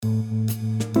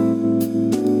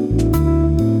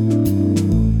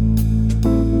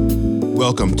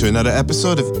Welcome to another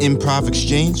episode of Improv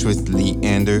Exchange with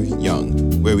Leander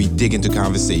Young, where we dig into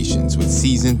conversations with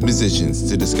seasoned musicians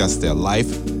to discuss their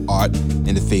life, art,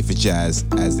 and the faith of jazz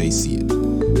as they see it.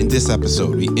 In this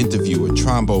episode, we interview a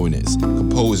trombonist,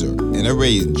 composer, and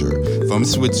arranger from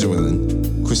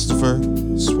Switzerland, Christopher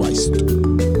Schweister.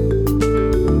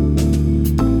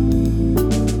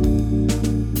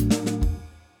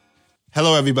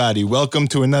 Hello, everybody. Welcome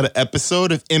to another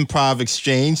episode of Improv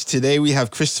Exchange. Today we have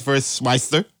Christopher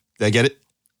Schweister. Did I get it?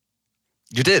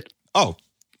 You did. Oh,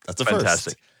 that's a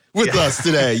Fantastic. first. With us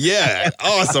today. Yeah.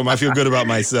 Awesome. I feel good about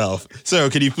myself.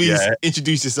 So, can you please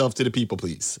introduce yourself to the people,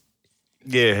 please?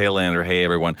 Yeah. Hey, Leander. Hey,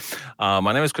 everyone.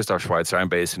 My name is Christopher Schweizer. I'm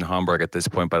based in Hamburg at this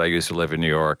point, but I used to live in New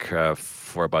York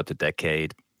for about a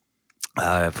decade,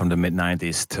 from the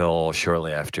mid-'90s till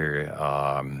shortly after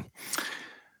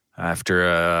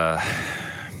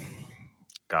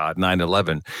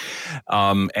 9/11.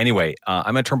 Anyway,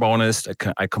 I'm a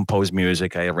trombonist. I compose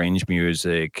music. I arrange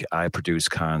music. I produce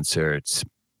concerts.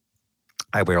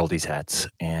 I wear all these hats,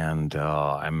 and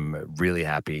I'm really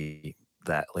happy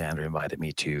that Leander invited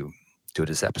me to do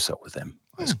this episode with him.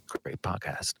 It's a great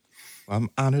podcast. Well, I'm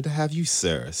honored to have you,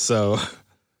 sir. So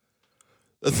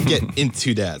let's get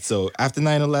into that. So after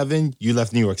 9/11, you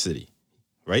left New York City.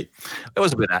 Right? It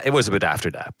was a bit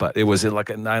after that, but it was like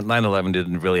 9/11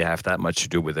 didn't really have that much to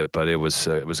do with it, but it was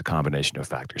a combination of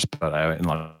factors. But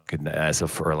as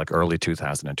of early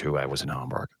 2002, I was in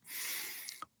Hamburg.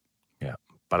 Yeah,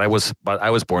 but I was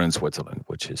born in Switzerland,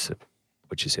 which is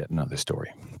yet another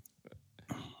story.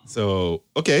 So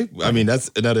okay, I mean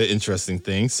that's another interesting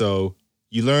thing. So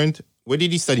you learned, where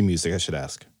did you study music? I should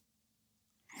ask.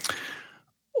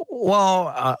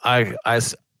 Well,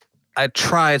 I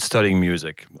tried studying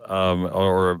music,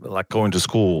 or like going to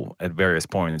school at various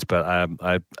points, but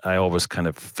I always kind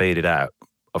of faded out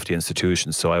of the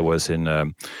institution. So I was in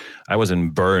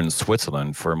Bern,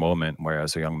 Switzerland for a moment, where I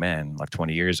was a young man, like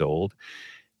 20 years old,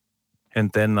 and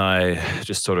then I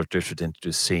just sort of drifted into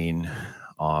the scene,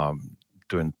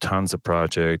 doing tons of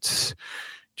projects,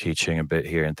 teaching a bit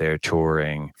here and there,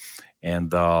 touring,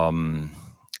 and then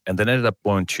ended up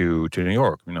going to New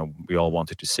York. You know, we all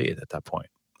wanted to see it at that point.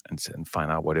 And find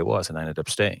out what it was, and I ended up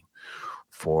staying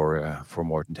for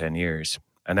more than 10 years.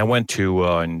 And I went to,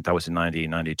 and that was in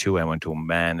 1992. I went to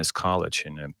Mannes College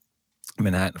in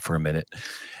Manhattan for a minute,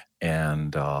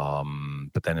 and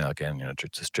but then again,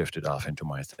 just drifted off into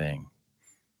my thing.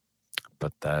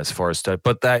 But as far as that,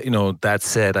 that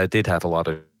said, I did have a lot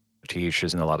of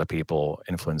teachers, and a lot of people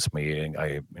influenced me. And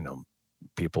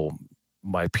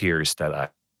my peers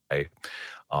that I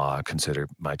consider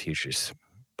my teachers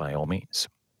by all means.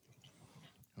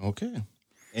 Okay.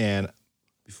 And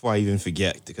before I even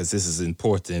forget, because this is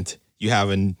important, you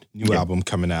have a new album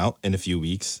coming out in a few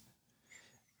weeks.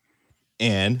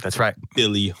 And that's right.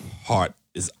 Billy Hart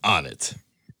is on it.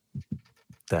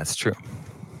 That's true.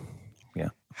 Yeah.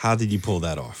 How did you pull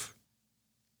that off?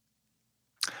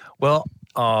 Well,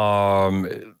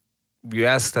 you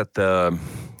asked the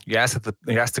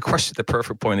question at the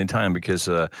perfect point in time, because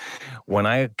when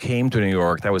I came to New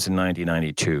York, that was in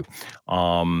 1992,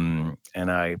 and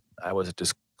I was at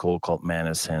this school called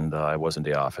Mannes, and I was in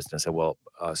the office, and I said, well,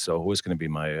 so who's going to be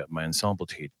my ensemble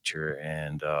teacher?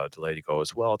 And the lady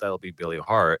goes, well, that'll be Billy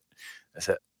Hart. I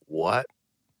said, what?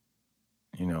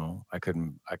 I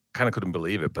kind of couldn't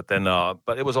believe it, but then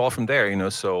but it was all from there,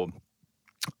 so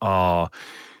that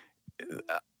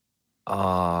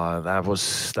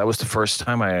was the first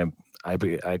time I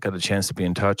got a chance to be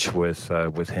in touch with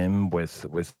him,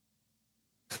 with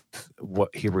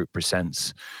what he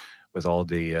represents, with all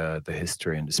the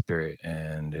history and the spirit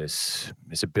and his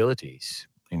abilities,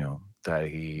 that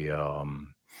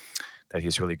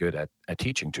he's really good at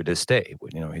teaching to this day.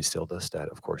 He still does that,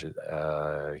 of course.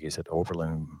 He's at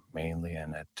Oberlin mainly,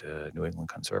 and at New England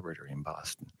Conservatory in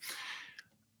Boston.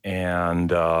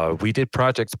 And we did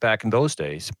projects back in those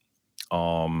days.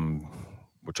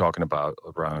 We're talking about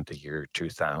around the year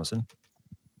 2000.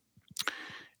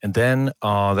 And then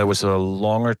there was a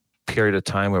longer period of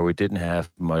time where we didn't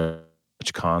have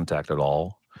much contact at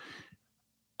all.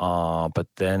 But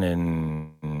then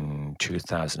in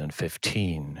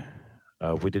 2015,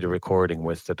 we did a recording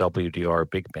with the WDR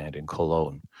Big Band in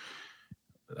Cologne.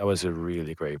 That was a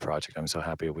really great project. I'm so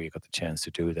happy we got the chance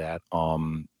to do that,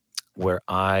 where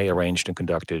I arranged and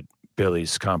conducted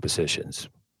Billy's compositions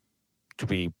to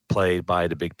be played by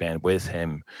the big band with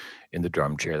him in the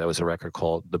drum chair. That was a record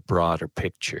called The Broader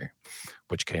Picture,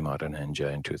 which came out on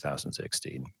Enja in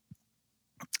 2016.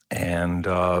 And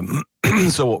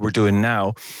so what we're doing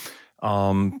now,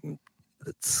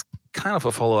 it's kind of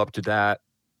a follow-up to that,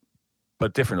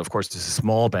 but different. Of course, it's a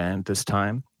small band this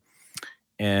time,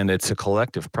 and it's a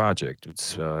collective project.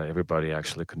 It's everybody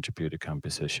actually contributed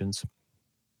compositions.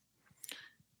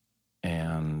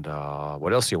 And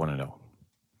what else do you want to know?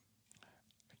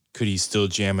 Could he still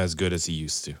jam as good as he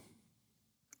used to?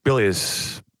 Billy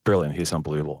is brilliant. He's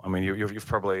unbelievable. I mean, you've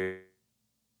probably,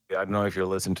 I don't know if you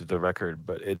listened to the record,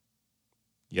 but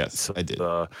Yes, I did.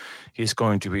 He's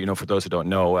going to be, for those who don't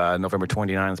know, November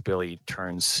 29th, Billy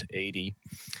turns 80.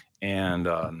 And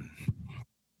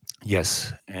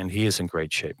yes, and he is in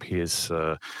great shape. He is,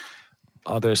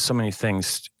 there's so many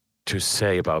things to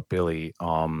say about Billy.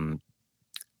 One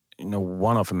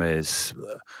of them is,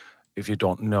 if you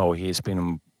don't know, he's been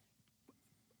on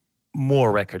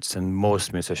more records than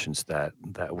most musicians that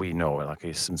we know. Like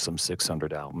he's in some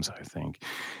 600 albums, I think.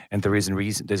 And there's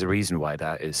a reason why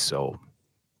that is so.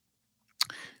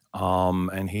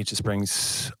 And he just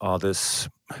brings this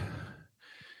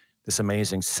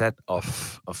amazing set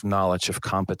of knowledge, of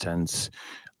competence,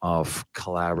 of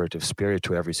collaborative spirit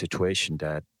to every situation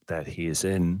that he is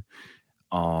in,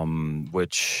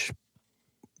 which,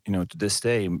 to this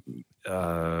day,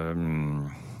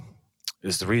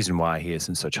 is the reason why he is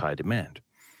in such high demand.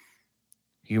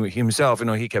 He himself,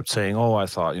 he kept saying, "Oh, I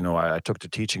thought, I took the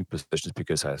teaching positions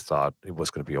because I thought it was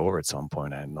going to be over at some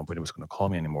point and nobody was going to call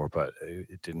me anymore." But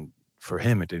it didn't. For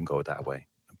him, it didn't go that way.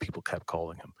 People kept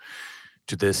calling him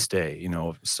to this day.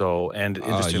 So, and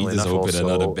interestingly you just enough, opened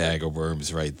another bag of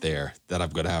worms right there that I'm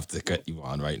going to have to cut you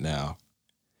on right now.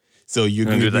 So you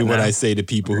agree with me when I say to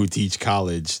people who teach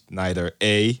college, neither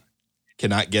A,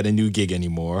 cannot get a new gig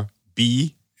anymore,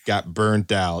 B, got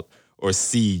burnt out, or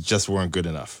C, just weren't good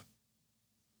enough.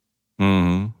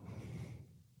 Mm-hmm.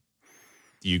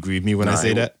 Do you agree with me when I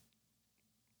say that?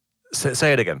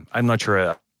 Say it again. I'm not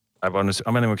sure. I'm going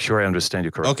to make sure I understand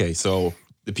you correctly. Okay, so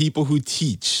the people who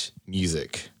teach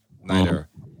music, neither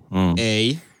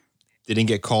A, didn't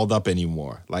get called up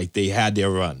anymore, like they had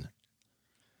their run.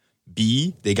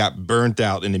 B, they got burnt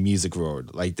out in the music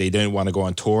road, like they didn't want to go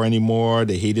on tour anymore,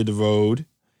 they hated the road.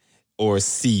 Or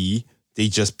C, they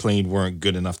just plain weren't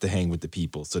good enough to hang with the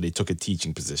people, so they took a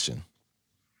teaching position.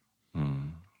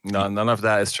 No, none of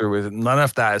that is true with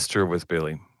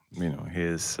Billy.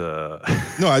 His.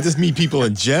 No, I just mean people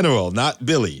in general, not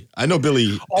Billy. I know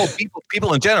Billy. Oh,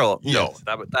 people in general. Yes.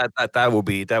 No, that would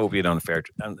be an unfair.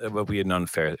 It would be an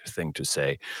unfair thing to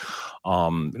say.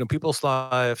 People's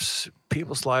lives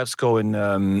go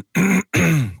in.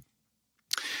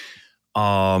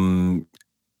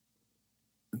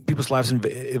 People's lives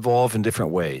evolve in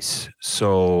different ways.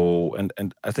 So, and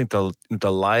I think the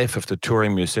life of the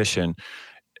touring musician,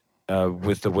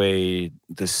 with the way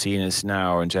the scene is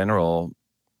now in general,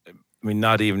 I mean,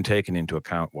 not even taking into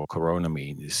account what Corona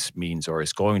means or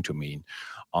is going to mean,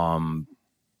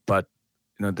 but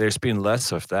there's been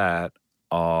less of that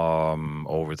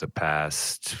over the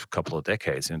past couple of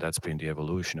decades, and that's been the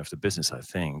evolution of the business, I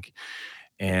think.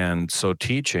 And so,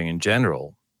 teaching in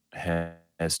general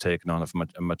has taken on a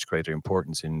much greater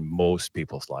importance in most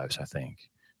people's lives, I think,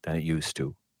 than it used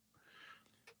to.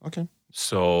 Okay.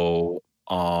 So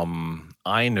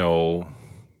I know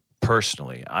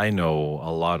personally, a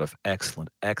lot of excellent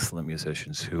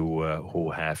musicians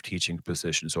who have teaching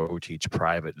positions or who teach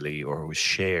privately or who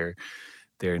share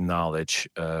their knowledge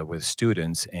with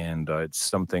students, and it's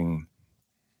something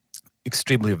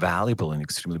extremely valuable and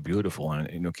extremely beautiful.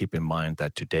 And keep in mind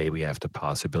that today we have the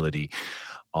possibility.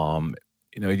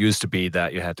 It used to be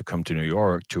that you had to come to New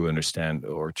York to understand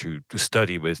or to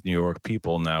study with New York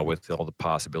people. Now, with all the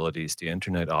possibilities the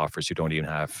internet offers, you don't even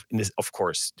have. And this, of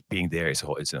course, being there is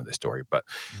another story. But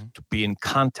to be in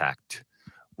contact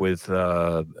with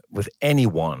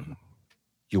anyone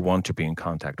you want to be in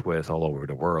contact with all over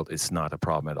the world is not a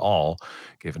problem at all,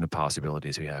 given the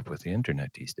possibilities we have with the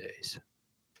internet these days.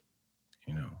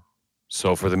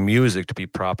 So for the music to be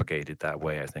propagated that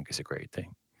way, I think is a great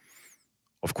thing.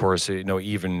 Of course,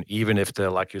 even if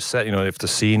like you said, if the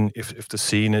scene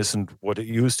isn't what it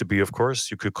used to be, of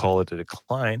course, you could call it a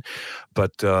decline.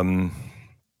 But on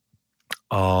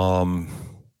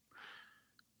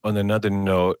another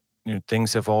note,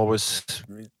 things have always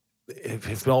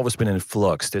been in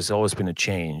flux. There's always been a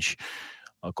change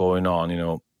going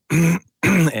on,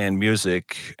 and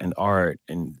music and art,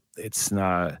 and it's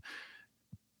never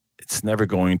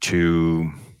going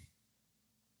to,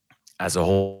 as a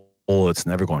whole, it's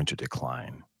never going to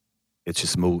decline. It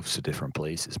just moves to different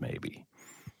places, maybe,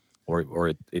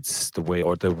 or it's the way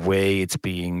it's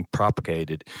being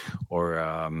propagated, or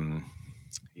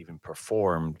even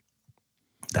performed.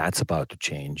 That's about to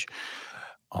change.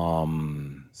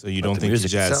 So you don't think the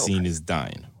jazz scene is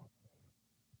dying?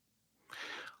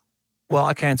 Well,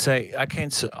 I can't say. I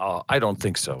don't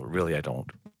think so. Really, I don't.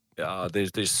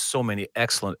 there's so many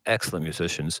excellent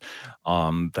musicians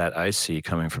that I see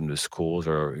coming from the schools,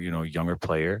 or younger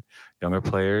players.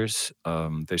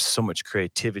 There's so much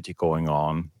creativity going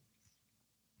on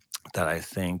that I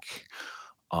think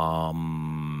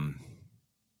um,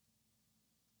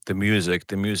 the music.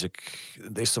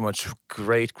 There's so much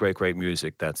great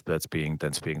music that's being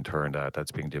turned out,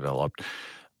 that's being developed.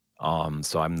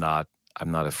 So I'm not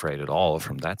afraid at all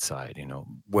from that side.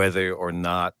 Whether or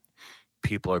not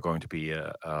people are going to be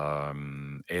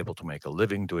able to make a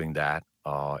living doing that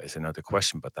is another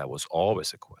question. But that was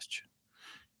always a question,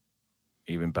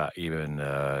 even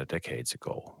decades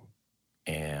ago.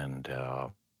 And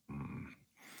mm,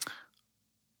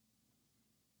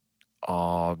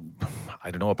 uh,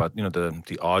 I don't know about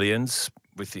the audience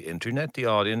with the internet. The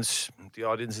audience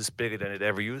is bigger than it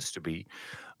ever used to be.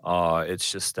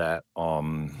 It's just that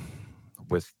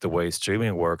with the way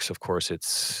streaming works, of course,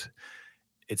 it's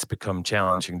become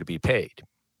challenging to be paid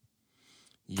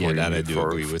Yeah, that I do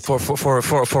agree with.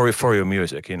 for your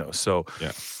music. So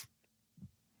Yeah.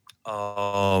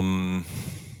 um,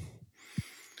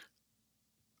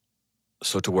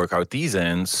 so to work out these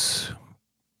ends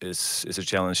is a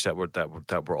challenge that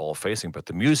we're all facing. But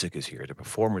the music is here, the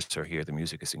performers are here, the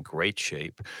music is in great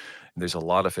shape, and there's a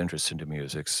lot of interest in the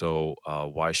music. So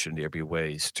why shouldn't there be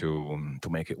ways to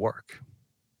make it work?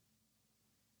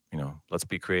 Let's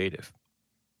be creative.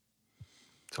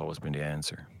 It's always been the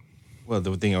answer. Well,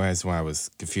 the thing that's why I was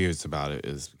confused about it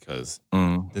is because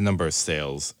Mm, the number of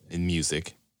sales in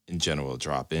music in general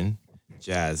dropping.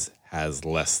 Jazz has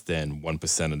less than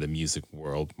 1% of the music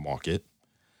world market.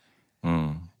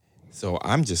 mm. So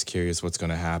I'm just curious what's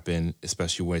going to happen,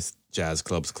 especially with jazz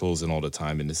clubs closing all the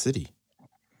time in the city.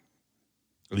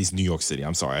 At least New York City.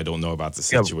 I'm sorry, I don't know about the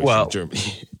Yeah. situation in Well. Germany.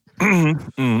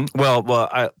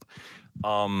 Well.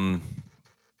 Um,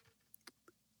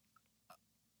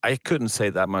 I couldn't say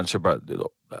that much about,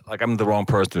 like, I'm the wrong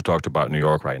person to talk about New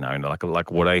York right now.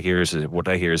 Like what I hear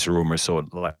is rumors. So,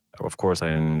 like, of course,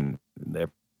 everything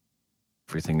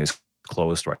is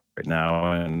closed right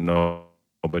now, and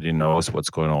nobody knows what's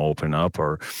going to open up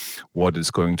or what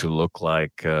it's going to look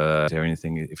like. Is there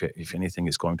anything, if anything,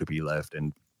 is going to be left?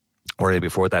 And or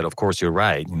before that, of course, you're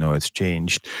right. It's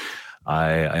changed.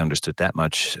 I understood that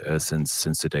much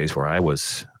since the days where I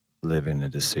was living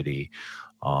in the city.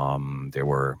 There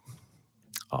were.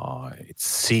 It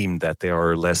seemed that there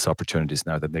are less opportunities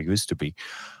now than there used to be.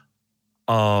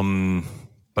 Um,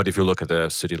 but if you look at a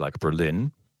city like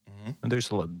Berlin, Mhm. and there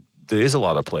is a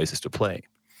lot of places to play.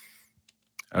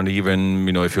 And even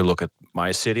if you look at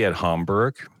my city, at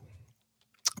Hamburg,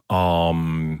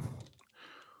 um,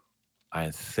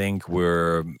 I think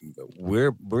we're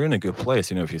in a good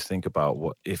place.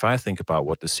 If I think about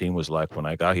what the scene was like when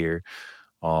I got here,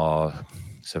 uh,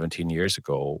 17 years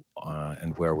ago,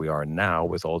 and where we are now,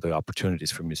 with all the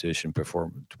opportunities for musicians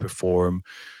to perform,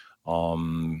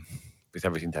 um, with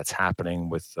everything that's happening,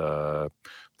 with the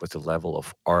level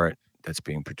of art that's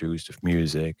being produced, of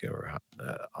music, or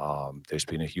there's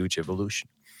been a huge evolution.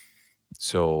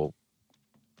 So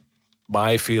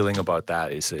my feeling about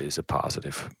that is a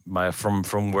positive.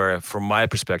 From my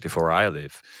perspective, where I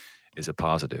live, is a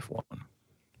positive one.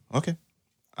 Okay.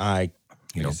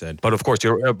 Like I said, But of course,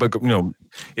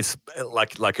 it's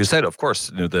like you said. Of course,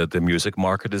 the music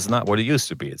market is not what it used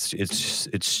to be.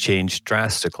 It's changed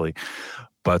drastically.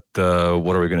 But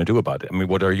what are we going to do about it? I mean,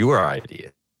 what are your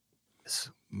ideas?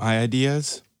 my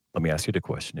ideas, Let me ask you the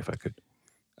question, if I could.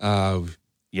 uh,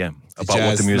 Yeah, the about what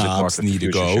jazz the music snobs market of the need to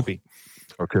future go. should be,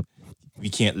 or could. We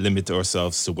can't limit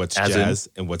ourselves to what's As in, jazz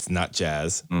and what's not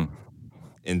jazz mm,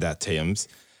 in that terms.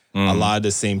 A mm, lot of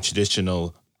the same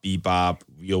traditional bebop,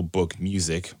 real book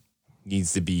music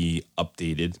needs to be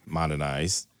updated,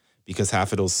 modernized, because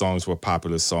half of those songs were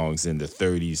popular songs in the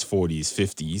 30s, 40s,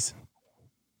 50s.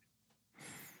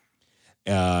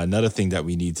 Another thing that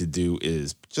we need to do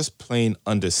is just plain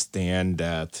understand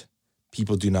that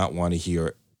people do not want to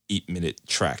hear 8-minute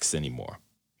tracks anymore.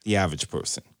 The average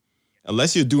person.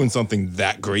 Unless you're doing something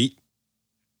that great.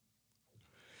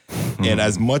 And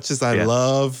as much as I yeah,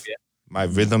 love my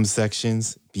rhythm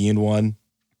sections, being one,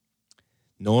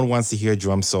 no one wants to hear a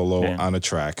drum solo yeah, on a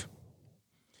track.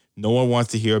 No one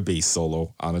wants to hear a bass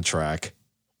solo on a track.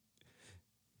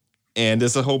 And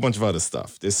there's a whole bunch of other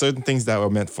stuff. There's certain things that were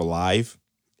meant for live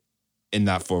and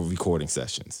not for recording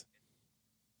sessions.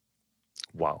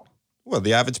 wow. Well,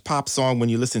 the average pop song, when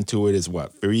you listen to it, is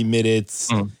what, 3 minutes,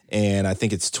 Mm, and I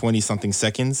think it's 20 something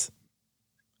seconds.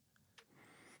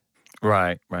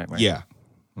 right. Yeah,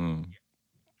 Mm,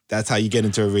 that's how you get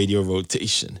into a radio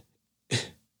rotation.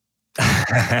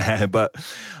 but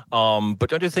but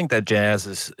don't you think that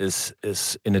jazz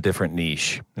is in a different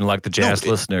niche? And like the No, jazz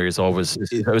listener it is always an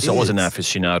is.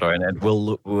 aficionado, and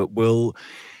will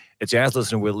a jazz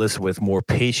listener will listen with more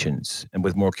patience and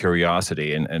with more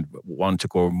curiosity, and want to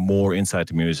go more inside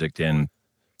the music than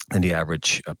the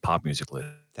average pop music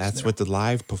listener. That's what the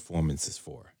live performance is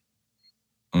for.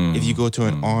 If you Mm, go to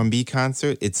an mm, R&B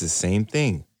concert, it's the same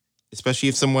thing. Especially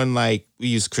if someone like we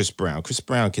use Chris Brown. Chris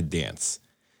Brown could dance.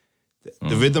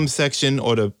 The rhythm mm. section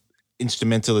or the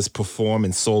instrumentalist perform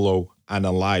and solo on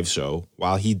a live show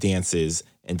while he dances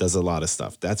and does a lot of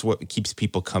stuff. That's what keeps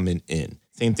people coming in.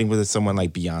 Same thing with someone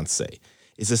like Beyonce.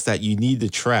 It's just that you need the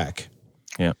track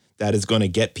Yeah. that is going to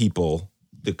get people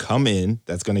to come in,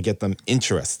 that's going to get them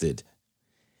interested.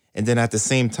 And then at the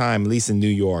same time, at least in New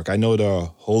York, I know the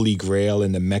Holy Grail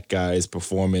and the Mecca is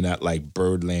performing at like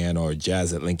Birdland or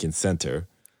Jazz at Lincoln Center.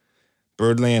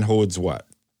 Birdland holds what?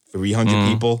 300 Mm,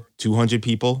 people? 200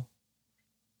 people?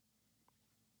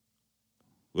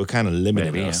 We're kind of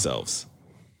limiting maybe, yeah. ourselves.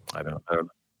 I don't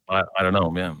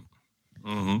know, yeah.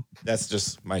 Hmm. That's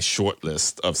just my short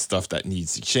list of stuff that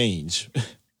needs to change.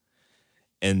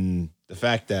 And the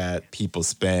fact that people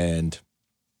spend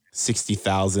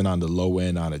 60,000 on the low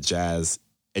end on a jazz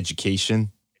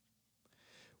education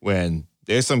when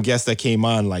there's some guests that came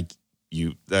on like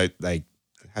you like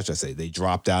how should I say they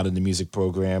dropped out of the music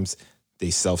programs, they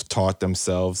self-taught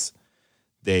themselves,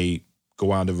 they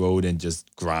go on the road and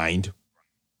just grind.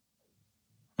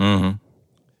 Hmm.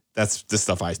 That's the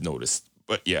stuff I noticed.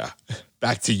 But yeah,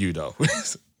 back to you though.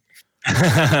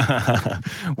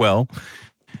 Well,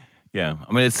 yeah.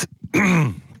 I mean, it's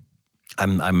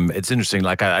It's interesting.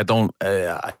 Like I don't.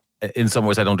 In some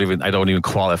ways, I don't even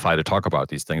qualify to talk about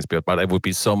these things, but I would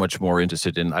be so much more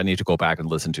interested in. I need to go back and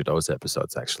listen to those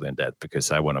episodes actually in depth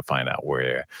because I want to find out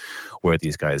where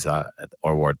these guys are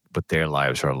or what their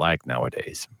lives are like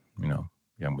nowadays. You know,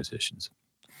 young musicians.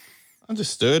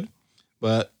 Understood.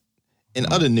 But in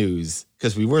Mm. other news,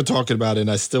 because we were talking about it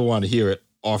and I still want to hear it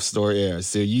off store air.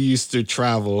 So you used to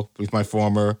travel with my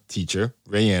former teacher,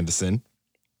 Ray Anderson,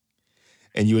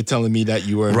 and you were telling me that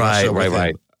you were in Right, Russia with right, him.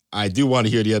 right. I do want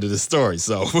to hear the end of the story.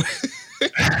 So please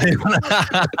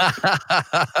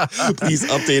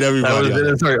update That everybody on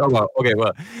was that. sorry. Oh, well, okay,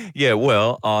 well, yeah,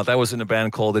 well, that was in a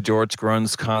band called the George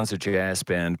Gruntz Concert Jazz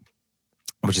Band,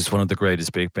 which is one of the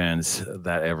greatest big bands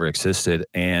that ever existed,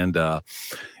 and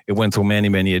it went through many,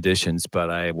 many editions. But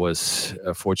I was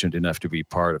fortunate enough to be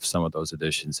part of some of those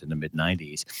editions in the mid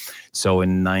 '90s. So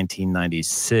in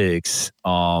 1996.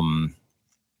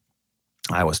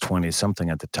 I was 20 something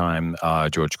at the time.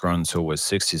 George Gruntz, who was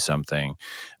 60 something.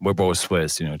 We're both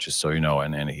Swiss, just so you know.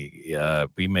 And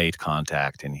we made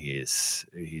contact, and he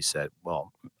said,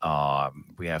 "Well,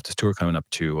 we have this tour coming up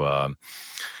to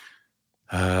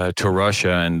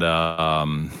Russia, and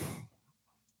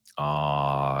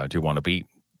do you want to be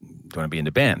in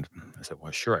the band?" I said,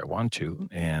 "Well, sure, I want to."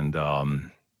 And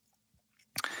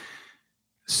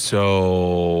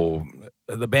so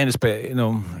the band is,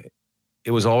 it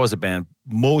was always a band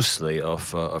mostly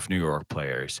of New York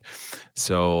players.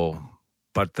 So,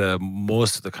 but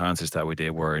most of the concerts that we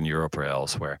did were in Europe or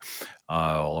elsewhere,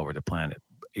 all over the planet.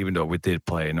 Even though we did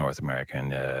play in North America,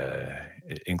 and,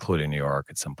 including New York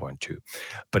at some point too.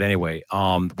 But anyway,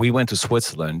 we went to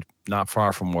Switzerland, not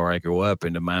far from where I grew up,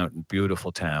 in the mountain,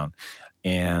 beautiful town.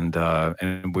 And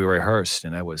we rehearsed,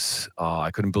 and I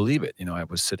couldn't believe it. I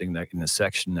was sitting there in the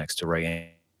section next to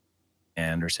Ray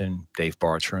Anderson, Dave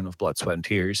Bartram of Blood, Sweat and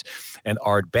Tears, and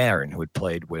Art Barron, who had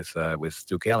played with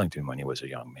Duke Ellington when he was a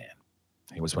young man.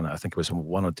 He was I think he was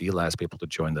one of the last people to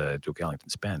join the Duke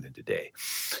Ellington's band in the day.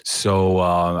 So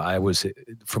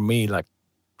for me, like,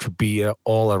 to be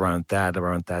all around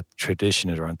that tradition,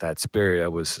 around that spirit,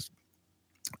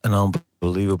 an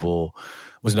unbelievable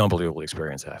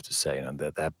experience, I have to say. And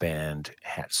that band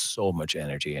had so much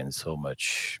energy and so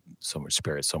much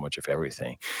spirit, so much of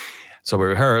everything. So we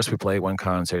rehearsed, we played one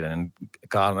concert, and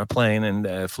got on a plane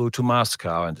and flew to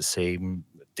Moscow. And the same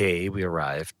day we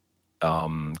arrived,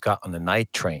 got on the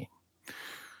night train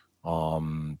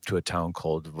to a town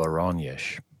called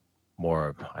Voronezh,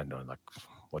 more, I don't know, like,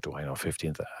 what do I know,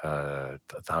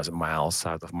 15,000 miles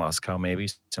south of Moscow, maybe,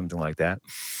 something like that.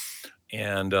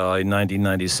 And in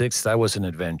 1996, that was an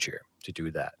adventure to do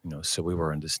that. So we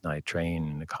were in this night train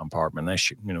in a compartment,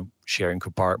 sharing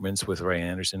compartments with Ray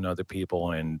Anderson and other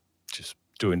people, and just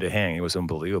doing the hang. It was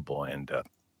unbelievable. And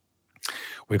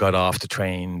we got off the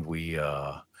train. We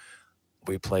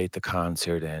played the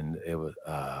concert, and it was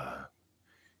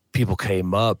people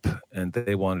came up and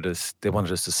they wanted us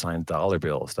to sign dollar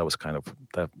bills. That was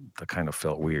that kind of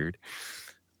felt weird.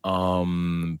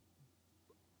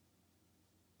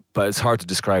 but it's hard to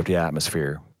describe the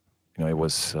atmosphere. It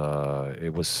was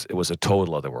a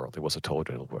total other world. It was a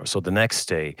total other world. So the next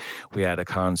day, we had a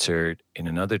concert in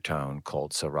another town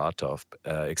called Saratov,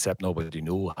 except nobody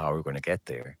knew how we were going to get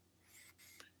there.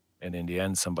 And in the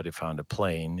end, somebody found a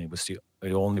plane. It was the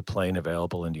only plane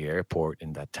available in the airport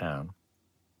in that town.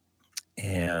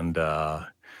 And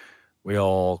we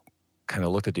all kind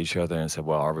of looked at each other and said,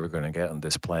 well, are we going to get on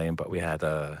this plane? But we had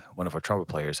one of our trumpet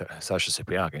players, Sasha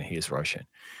Sipiak, he is Russian.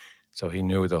 So he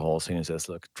knew the whole scene and says,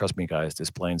 look, trust me, guys, this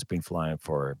plane's been flying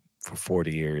for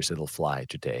 40 years. It'll fly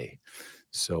today.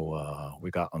 So we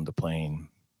got on the plane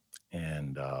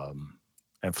and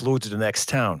flew to the next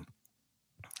town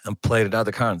and played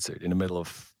another concert in the middle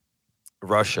of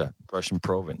Russian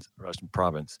province.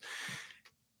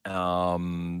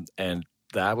 And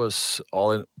that was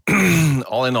all in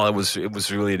all in all, it was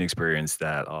really an experience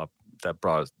that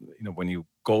brought, when you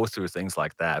go through things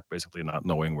like that, basically not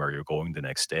knowing where you're going the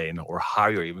next day or how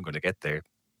you're even going to get there.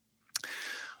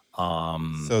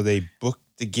 So they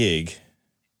booked the gig,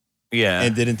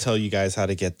 and didn't tell you guys how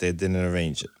to get there, didn't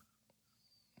arrange it.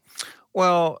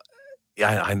 Well,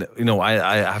 yeah,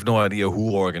 I have no idea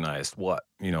who organized what,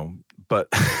 but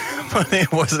but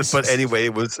it was. But anyway,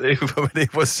 it was improvising.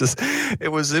 It was just it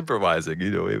was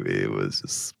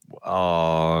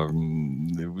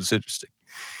interesting.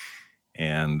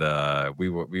 And we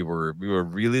were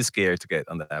really scared to get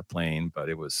on that plane, but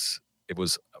it was. I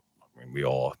mean, we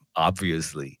all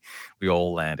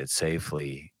landed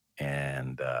safely,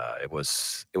 and it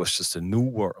was just a new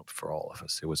world for all of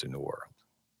us. It was a new world,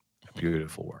 a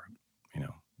beautiful world. A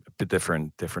bit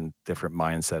different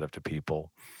mindset of the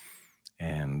people,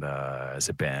 and as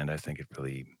a band, I think it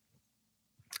really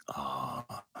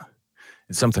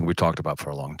it's something we talked about for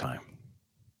a long time.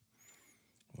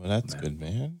 Well, that's good,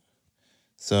 man.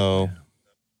 So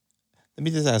let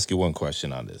me just ask you one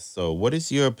question on this. So what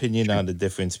is your opinion on the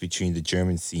difference between the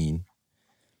German scene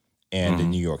and the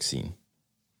New York scene?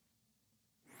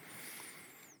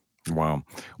 Wow.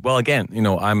 Well, again,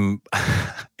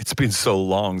 it's been so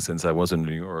long since I was in the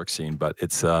New York scene, but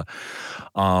it's the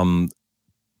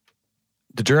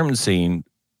German scene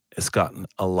has gotten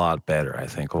a lot better, I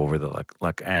think, over the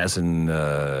as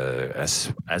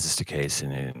is the case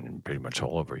in pretty much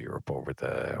all over Europe over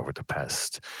the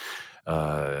past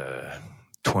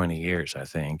 20 years, I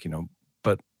think,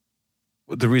 but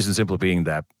the reason simply being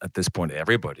that at this point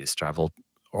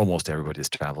almost everybody's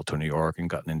traveled to New York and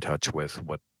gotten in touch with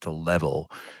what the level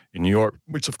in New York,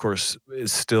 which of course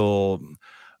is still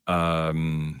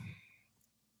the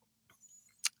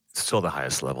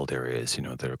highest level there is,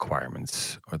 the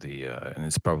requirements or and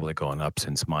it's probably gone up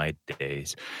since my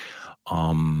days.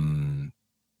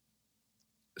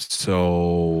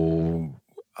 So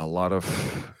a lot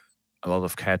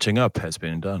of catching up has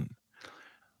been done.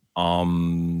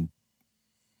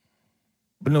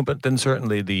 But then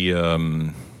certainly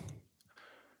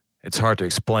it's hard to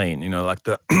explain,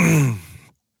 the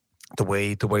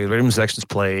the way rhythm sections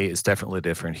play is definitely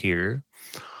different here.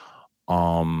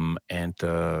 And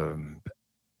the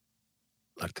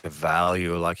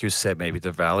value, like you said, maybe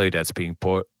the value that's being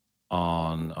put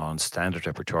on standard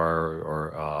repertoire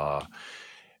or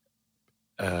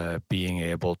being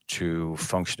able to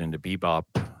function in the bebop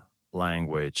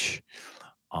language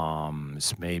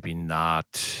is maybe not.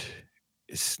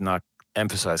 It's not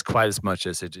emphasized quite as much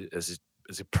as it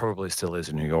probably still is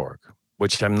in New York.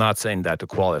 Which I'm not saying that to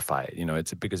qualify it.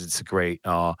 It's because it's a great.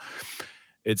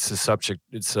 It's a subject.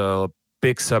 It's a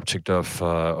big subject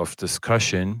of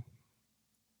discussion.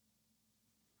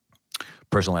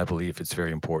 Personally, I believe it's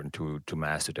very important to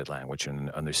master that language and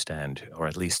understand, or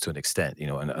at least to an extent,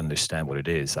 and understand what it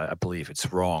is. I believe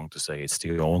it's wrong to say it's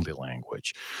the only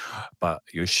language, but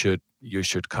you should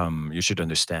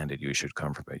understand it. You should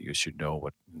come from it. You should know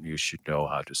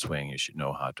how to swing. You should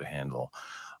know how to handle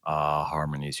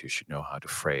harmonies. You should know how to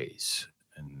phrase,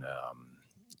 and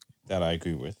that I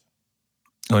agree with.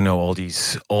 All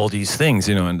these things,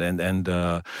 and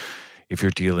if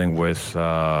you're dealing with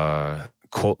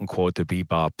quote unquote the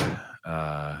bebop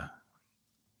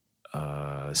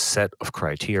set of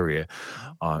criteria,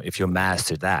 if you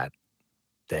master that,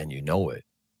 then you know it.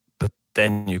 But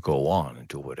then you go on and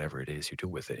do whatever it is you do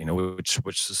with it,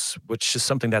 which is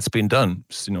something that's been done,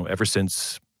 ever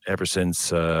since.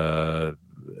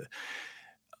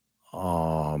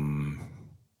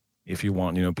 If you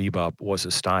want, bebop was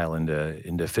a style in the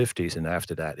 50s, and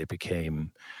after that it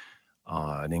became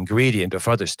an ingredient of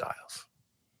other styles.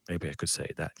 Maybe I could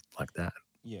say that like that.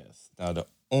 Yes. Now, the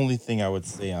only thing I would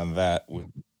say on that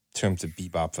in terms of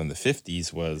bebop from the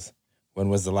 50s was, when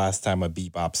was the last time a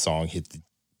bebop song hit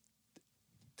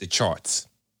the charts?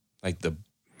 Like the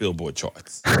Billboard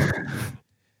charts.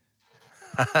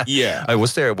 Yeah.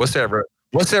 Was there ever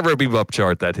a bebop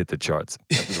chart that hit the charts?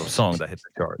 A song that hit the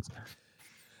charts?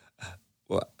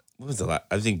 Well, what was the last?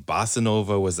 I think Bossa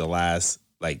Nova was the last,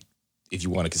 like, if you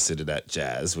want to consider that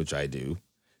jazz, which I do,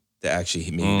 that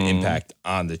actually made an impact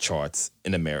on the charts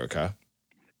in America.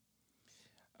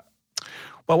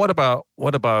 Well, what about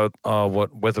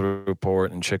what Weather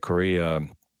Report and Chick Corea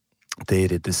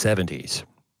did in the 70s?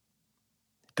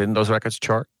 Didn't those records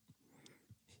chart?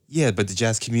 Yeah, but the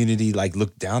jazz community like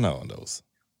looked down on those.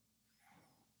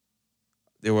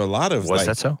 There were a lot of Was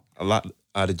that so? a lot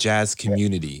the jazz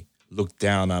community looked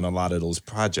down on a lot of those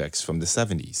projects from the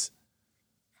 70s.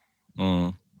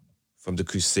 From the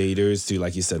Crusaders to,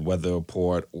 like you said, Weather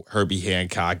Report. Herbie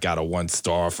Hancock got a 1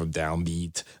 star from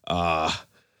Downbeat.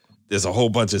 There's a whole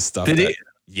bunch of stuff. Did he?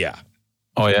 Yeah.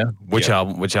 Oh yeah. Which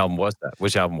album was that?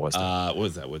 What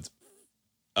was that?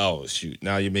 Oh shoot!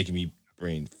 Now you're making me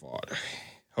brain fart.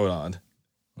 Hold on.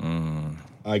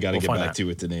 I got to get back to you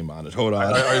with the name on it. Hold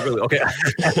on. Are you really? Okay.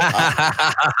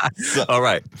 All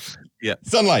right. Yeah.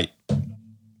 Sunlight.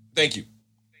 Thank you.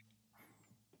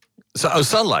 So,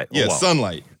 Sunlight. Yeah, wow.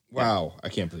 Sunlight. Wow. I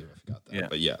can't believe I forgot that. Yeah.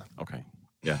 But yeah. Okay.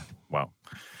 Yeah. Wow.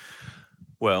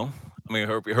 Well, I mean,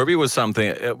 Herbie was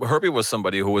something. Herbie was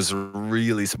somebody who was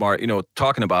really smart. You know,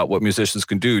 talking about what musicians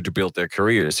can do to build their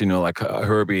careers. You know, like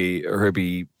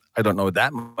Herbie. I don't know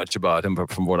that much about him,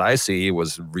 but from what I see, he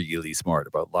was really smart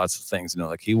about lots of things. You know,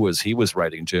 like he was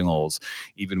writing jingles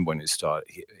even when he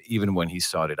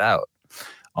started out.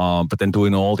 But then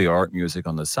doing all the art music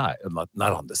on the side, not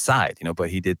on the side, you know. But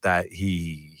he did that.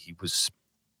 He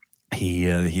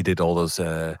did all those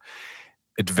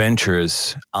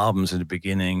adventures albums in the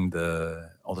beginning.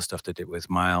 All the stuff they did with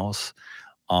Miles.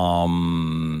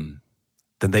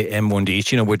 Then they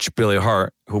M1D, you know, which Billy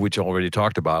Hart, who we already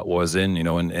talked about, was in, you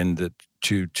know, and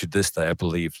to this day, I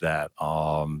believe that,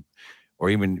 or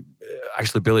even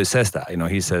actually Billy says that, you know,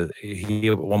 he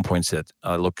at one point said,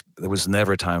 look, there was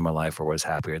never a time in my life where I was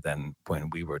happier than when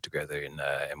we were together in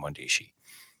M1D,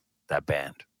 that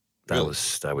band. That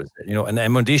was, you know, and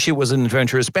M1D was an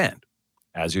adventurous band,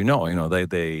 as you know,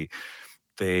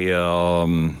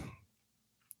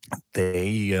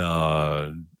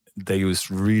 they used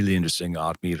really interesting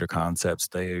odd meter concepts.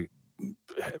 They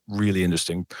really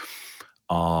interesting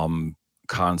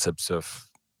concepts of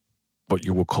what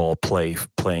you would call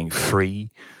playing free,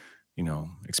 you know,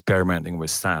 experimenting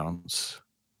with sounds,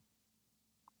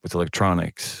 with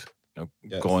electronics, you know,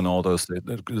 Yes. going all those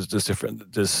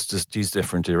these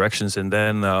different directions, and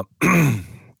then.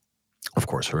 Of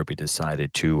course, Herbie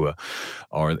decided to,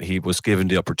 or he was given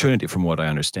the opportunity, from what I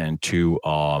understand, to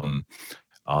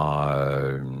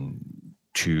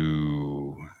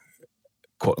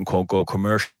quote unquote go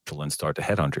commercial and start the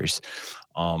Headhunters,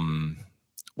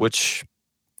 which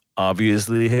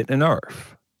obviously hit a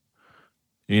nerve,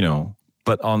 you know.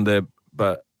 But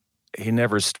he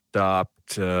never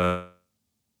stopped.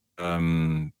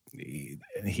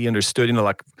 He understood, you know,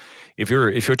 like if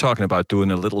you're talking about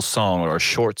doing a little song or a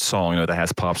short song, you know, that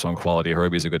has pop song quality,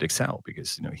 Herbie's a good example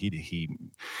because, you know,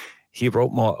 he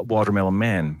wrote Watermelon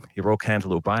Man, he wrote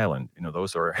Cantaloupe Island, you know,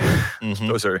 those are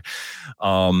those are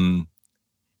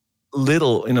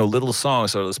little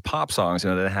songs, or those pop songs, you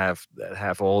know, that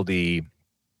have all the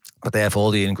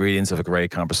ingredients of a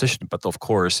great composition. But of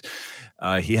course,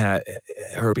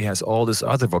 Herbie has all this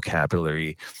other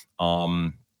vocabulary.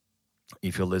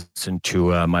 If you listen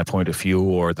to My Point of View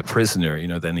or The Prisoner, you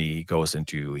know, then he goes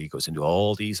into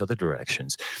all these other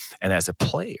directions. And as a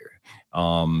player,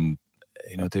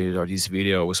 you know, there are these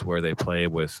videos where they play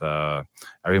with. I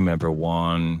remember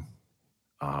one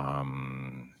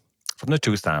from the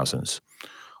 2000s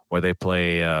where they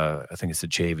play. I think it's the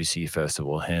JVC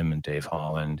Festival. Him and Dave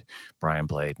Holland, Brian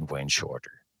Blade, and Wayne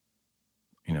Shorter.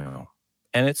 You know,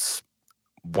 and it's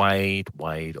wide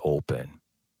open.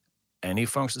 And he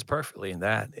functions perfectly in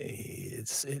that.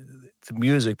 The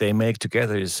music they make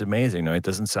together is amazing. You know, it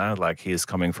doesn't sound like he's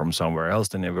coming from somewhere else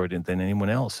than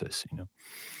anyone else is. You know,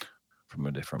 from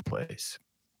a different place.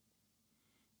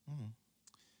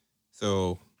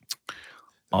 So,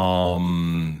 I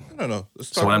don't know.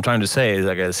 So what I'm trying to say is,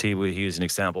 I guess he was an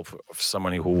example of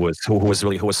somebody who was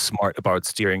smart about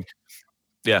steering.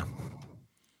 Yeah.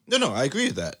 No, I agree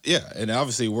with that. Yeah, and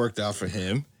obviously it worked out for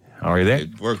him. Are you there?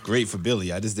 It worked great for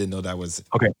Billy. I just didn't know that was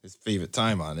his favorite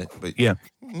time on it. But yeah.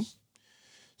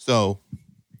 So,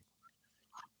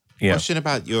 yeah. Question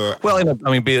about your. Well,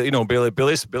 I mean,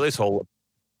 Billy's whole.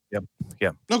 Yeah.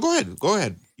 No, go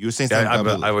ahead. You were saying something about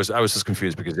Billy. I was just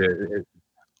confused because.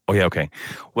 Oh yeah. Okay.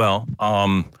 Well,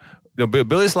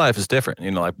 Billy's life is different. You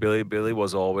know, like Billy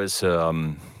was always.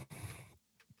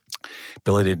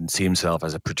 Billy didn't see himself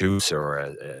as a producer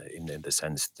in the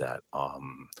sense that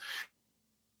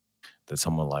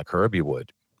someone like Herbie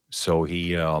would. So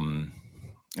he, I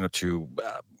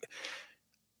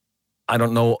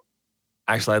don't know.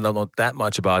 Actually, I don't know that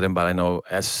much about him, but I know,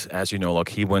 as you know, like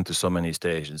he went to so many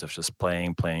stations of just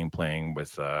playing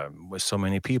with so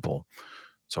many people.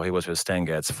 So he was with Stan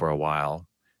Getz for a while.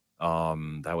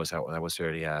 That was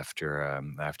early after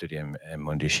the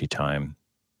Mundishi time.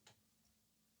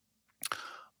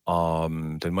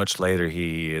 Then much later,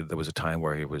 there was a time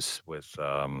where he was with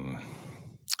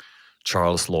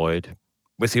Charles Lloyd,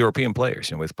 with European players,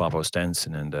 with Papo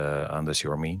Stenson and Anders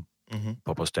Jormin. Mm-hmm.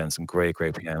 Papo Stenson, great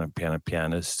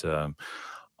pianist. Anders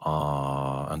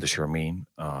Jormin,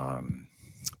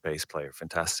 bass player,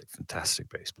 fantastic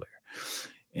bass player,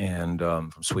 and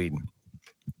from Sweden.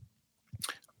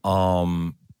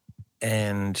 And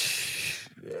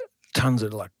tons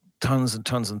and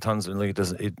tons, and like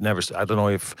it never. I don't know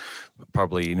if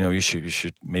probably you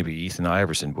should maybe Ethan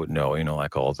Iverson would know,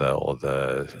 like all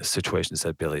the situations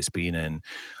that Billy's been in.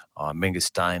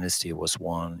 Mingus Dynasty was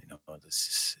one. This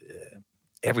is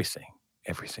everything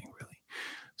really.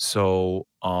 So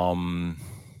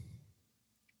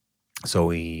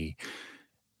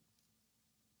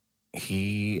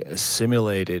he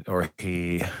assimilated, or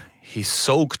he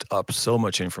soaked up so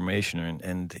much information,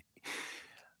 and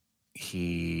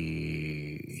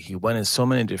he went in so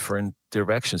many different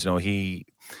directions. He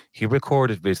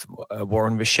recorded with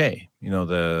Warren Vichet,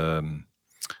 the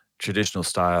traditional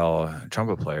style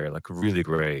trumpet player, like really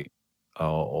great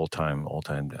old time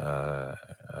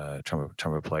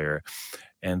trumpet player,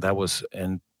 and that was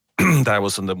that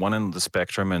was on the one end of the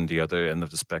spectrum, and the other end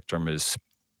of the spectrum is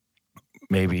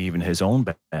maybe even his own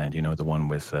band, the one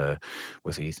with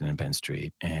Ethan and Ben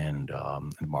Street and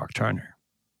Mark Turner,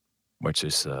 which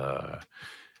is a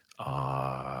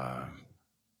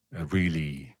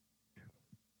really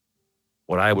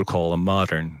what I would call a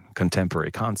modern contemporary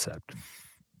concept.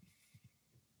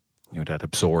 That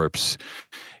absorbs,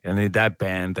 and in that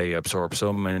band they absorb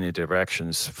so many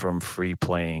directions, from free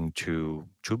playing to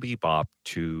bebop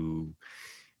to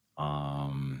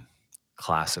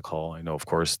classical. Of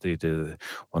course, the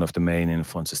one of the main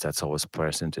influences that's always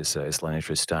present is Lenny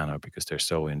Tristano, because they're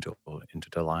so into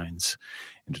the lines,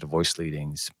 into the voice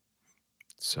leadings.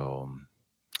 So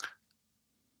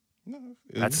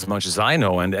that's as much as I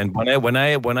know. And when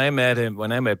I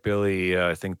met Billy,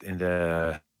 I think in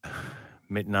the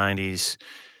mid-90s,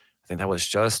 I think that was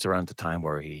just around the time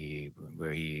where he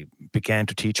began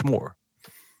to teach more.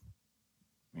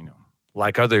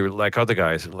 Like other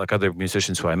guys, like other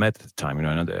musicians who I met at the time.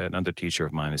 Another teacher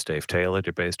of mine is Dave Taylor,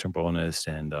 the bass trombonist,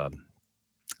 and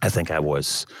I think I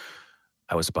was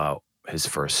about his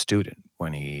first student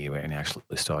when he actually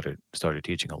started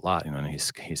teaching a lot. And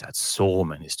he's had so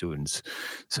many students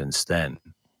since then,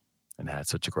 and had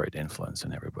such a great influence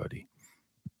on everybody.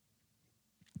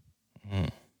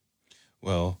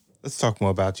 Well, let's talk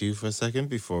more about you for a second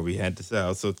before we head this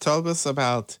out. So tell us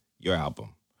about your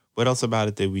album. What else about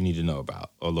it that we need to know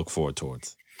about or look forward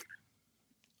towards?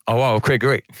 Oh, wow. Okay,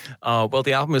 great. Well,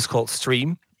 the album is called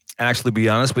Stream. And actually, to be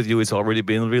honest with you, it's already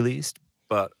been released,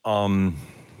 but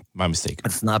my mistake.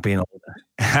 It's not being,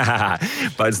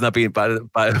 but it's not being, but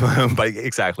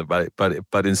exactly,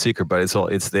 but in secret. But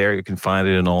it's there. You can find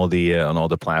it on all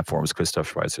the platforms.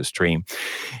 Christoph Schweitzer Stream,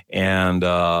 and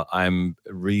I'm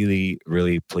really,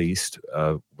 really pleased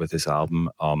with this album.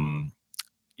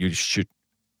 You should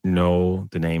know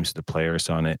the names of the players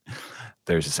on it.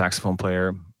 There's a saxophone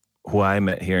player who I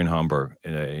met here in Hamburg,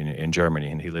 in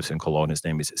Germany, and he lives in Cologne. His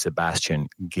name is Sebastian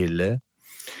Gille.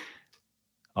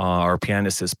 Our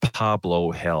pianist is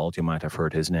Pablo Held. You might have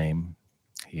heard his name.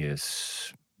 He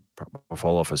is, of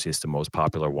all of us, he's the most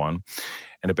popular one.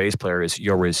 And the bass player is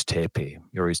Joris Tepe.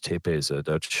 Joris Tepe is a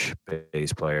Dutch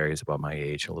bass player. He's about my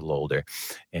age, a little older.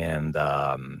 And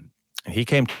he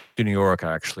came to New York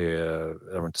actually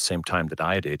around the same time that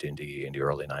I did in the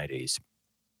early 90s.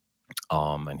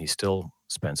 And he still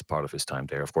spends part of his time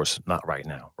there. Of course, not right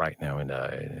now. Right now,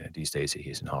 in these days,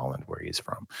 he's in Holland, where he's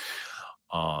from.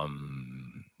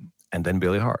 And then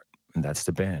Billy Hart, and that's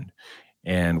the band.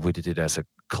 And we did it as a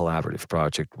collaborative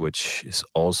project, which is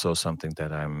also something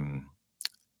that I'm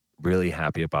really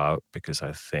happy about, because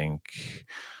I think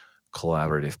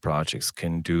collaborative projects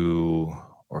can do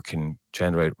or can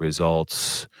generate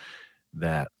results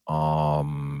that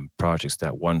projects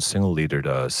that one single leader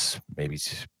does. Maybe,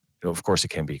 of course,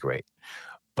 it can be great,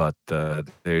 but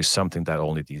there's something that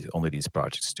only these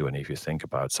projects do. And if you think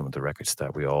about some of the records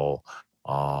that we all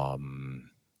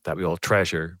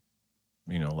treasure,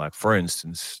 like for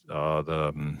instance,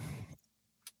 the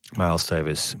Miles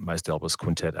Davis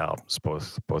quintet albums,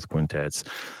 both quintets.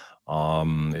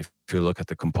 If you look at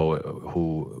the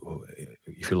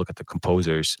if you look at the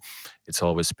composers, it's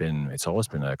always been a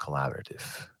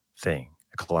collaborative thing,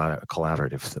 a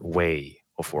collaborative way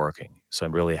of working. So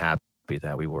I'm really happy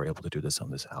that we were able to do this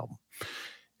on this album.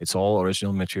 It's all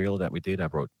original material that we did. I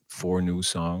wrote 4 new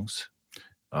songs.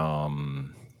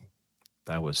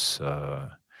 That was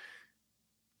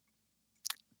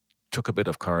took a bit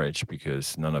of courage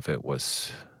because none of it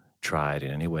was tried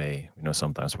in any way.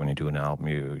 Sometimes when you do an album,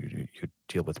 you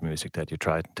deal with music that you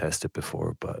tried and tested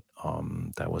before, but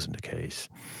that wasn't the case.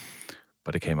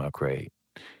 But it came out great,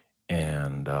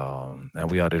 and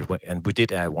we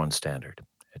did add one standard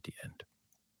at the end.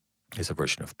 It's a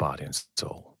version of Body and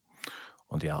Soul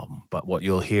on the album. But what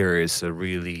you'll hear is a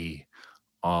really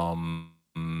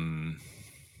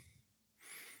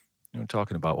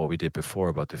talking about what we did before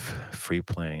about the free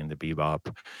playing and the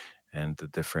bebop and the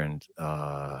different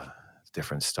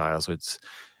styles. It's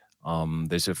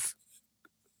there's a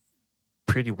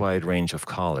pretty wide range of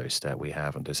colors that we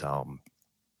have on this album.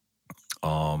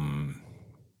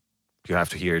 You have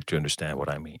to hear it to understand what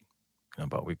I mean.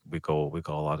 But we go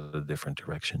a lot of the different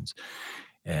directions,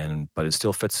 but it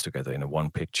still fits together in a one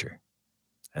picture,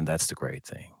 and that's the great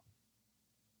thing.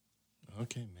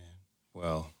 Okay, man.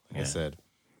 Well, like I said,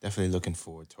 definitely looking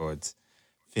forward towards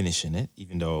finishing it,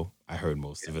 even though I heard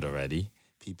most of it already.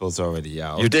 People's already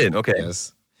out. You did? Okay.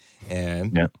 Yes.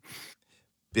 And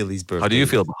Billy's birthday. How do you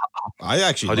feel? I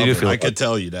actually How do you feel? I could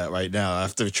tell you that right now.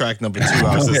 After track number 2,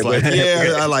 I was just like,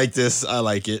 yeah, I like this. I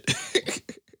like it.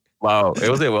 Wow. It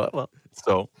was well.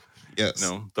 So, yes.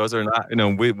 No, those are not,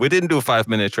 we didn't do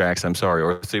 5-minute tracks, I'm sorry,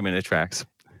 or 3-minute tracks.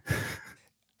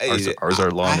 Ours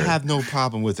are longer. I have no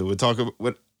problem with it. We're talking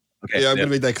about, I'm going to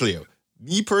make that clear.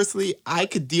 Me personally, I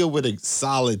could deal with a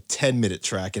solid 10-minute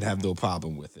track and have no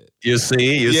problem with it. You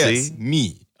see? Yes,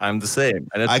 me. I'm the same.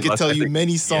 And I can tell you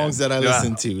many songs that I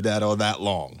listen to that are that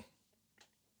long.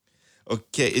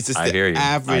 Okay, it's just the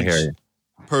average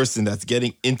person that's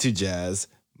getting into jazz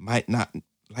might not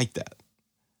like that.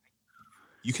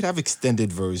 You could have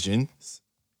extended versions.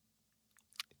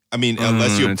 I mean,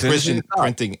 unless you're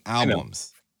printing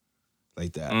albums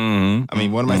like that. I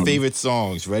mean, one of my favorite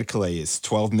songs, Red Clay, is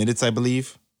 12 minutes, I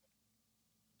believe.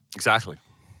 Exactly.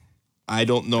 I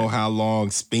don't know how long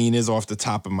Spain is off the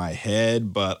top of my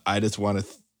head, but I just want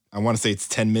to say it's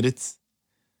 10 minutes.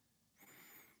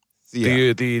 So,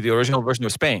 yeah. The original version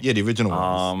of Spain? Yeah, the original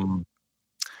one.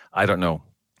 I don't know.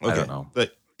 Okay. I don't know.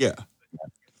 But yeah.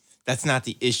 That's not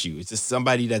the issue. It's just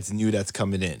somebody that's new that's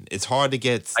coming in. It's hard to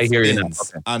get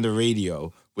spins on the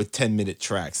radio with 10-minute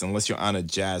tracks unless you're on a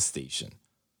jazz station.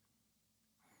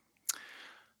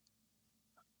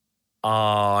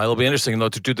 It'll be interesting, to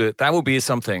do that would be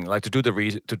something like to do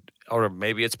or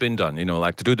maybe it's been done,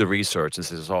 like to do the research and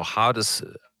say, so how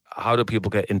do people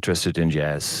get interested in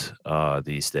jazz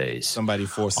these days? Somebody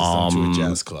forces them to a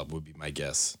jazz club would be my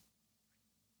guess.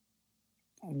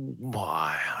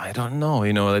 Why? I don't know.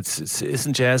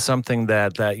 Isn't jazz something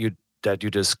that you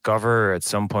discover at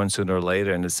some point sooner or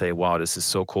later, and to say, "Wow, this is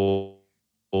so cool.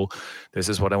 This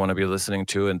is what I want to be listening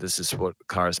to, and this is what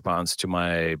corresponds to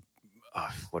my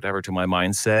to my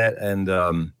mindset." And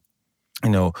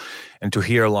and to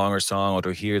hear a longer song or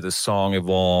to hear the song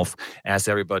evolve as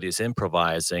everybody is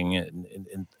improvising,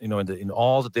 in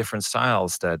all the different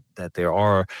styles that there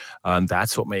are,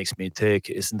 that's what makes me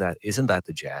tick. Isn't that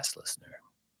the jazz listener?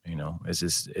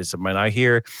 When I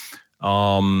hear,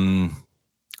 from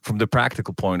the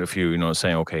practical point of view,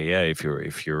 saying, okay, yeah, if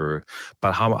you're,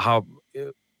 but how,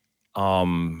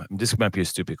 this might be a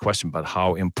stupid question, but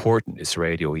how important is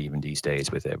radio even these days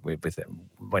when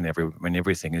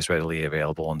everything is readily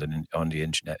available on the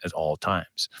internet at all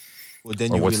times? Well,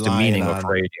 then what's the meaning of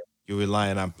radio? You're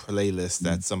relying on playlists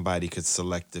that somebody could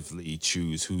selectively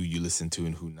choose who you listen to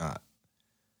and who not.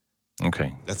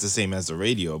 Okay. That's the same as the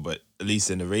radio, but at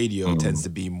least in the radio, it tends to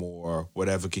be more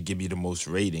whatever could give me the most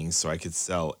ratings so I could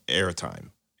sell airtime,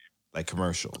 like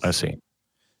commercials. I see.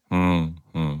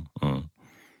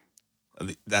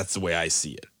 That's the way I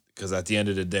see it. Because at the end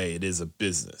of the day, it is a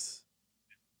business.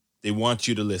 They want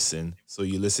you to listen, so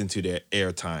you listen to their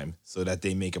airtime so that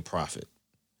they make a profit.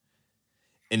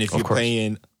 And if you're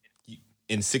playing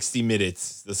in 60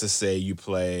 minutes, let's just say you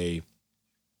play...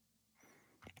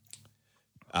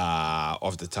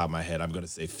 off the top of my head, I'm going to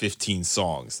say 15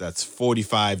 songs. That's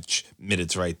 45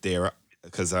 minutes right there,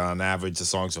 because on average, the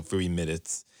songs are 3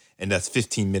 minutes, and that's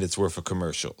 15 minutes worth of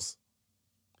commercials.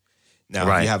 Now,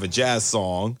 if you have a jazz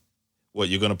song,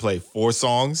 you're going to play 4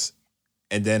 songs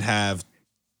and then have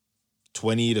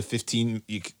 20 to 15,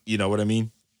 you know what I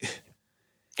mean?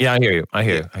 Yeah, I hear you. I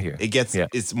hear Yeah, you. I hear you. it gets Yeah.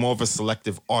 it's more of a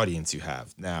selective audience you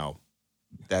have now.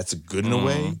 That's good in a Mm,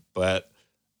 way, but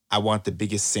I want the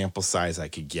biggest sample size I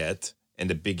could get and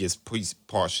the biggest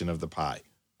portion of the pie.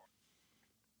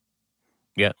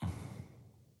 yeah.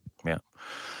 Yeah.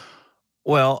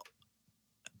 Well,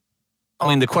 I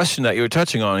mean, the question that you're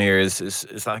touching on here is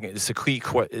like it's a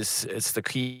it's the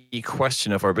key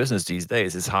question of our business these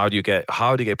days is how do you get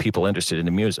people interested in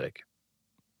the music?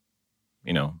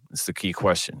 You know, it's the key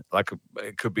question. Like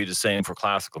it could be the same for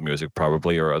classical music,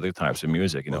 probably, or other types of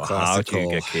music. You Well, know, how do you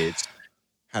classical get kids?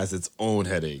 has its own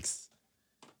headaches.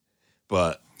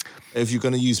 But if you're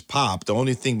going to use pop, the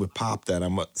only thing with pop that I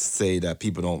must say that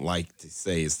people don't like to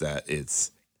say is that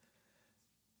it's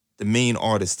the main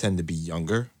artists tend to be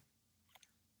younger.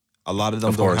 A lot of them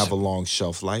Of don't have course, a long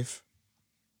shelf life,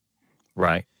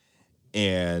 right,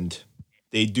 and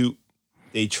they do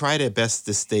they try their best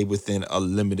to stay within a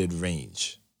limited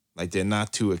range. Like they're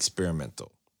not too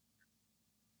experimental.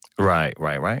 right.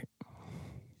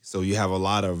 So you have a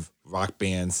lot of rock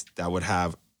bands that would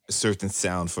have a certain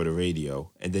sound for the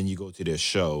radio, and then you go to their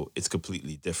show, it's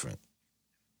completely different.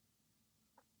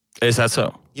 Is that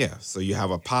so? Yeah, so you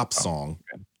have a pop song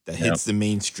that Yeah. hits the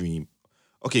mainstream.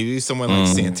 Okay, maybe someone like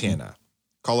Mm, Santana.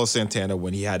 Carlos Santana,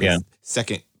 when he had yeah. his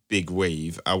second big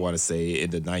wave, I want to say in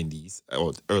the 90s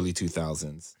or early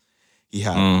 2000s, he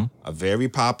had Mm, a very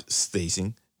pop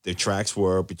station. The tracks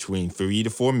were between 3 to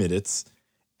 4 minutes.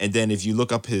 And then if you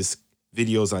look up his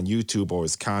videos on YouTube or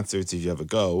his concerts, if you ever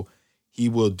go, he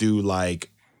will do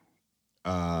like,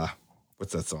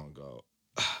 what's that song go?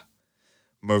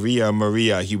 Maria,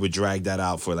 Maria, he would drag that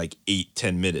out for like 8,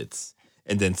 10 minutes.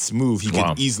 And then Smooth, he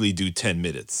Wow. could easily do 10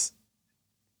 minutes.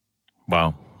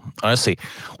 Wow. I see.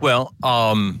 Well,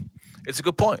 it's a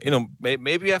good point. You know,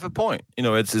 maybe you have a point. You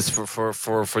know, it's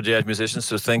for jazz musicians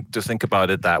to think about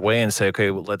it that way and say,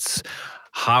 okay, well,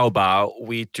 how about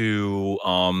we do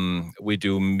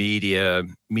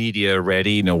media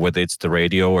ready, you know, whether it's the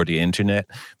radio or the internet,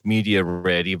 media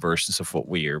ready versions of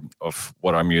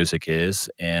what our music is,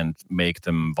 and make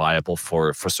them viable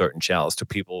for certain channels, to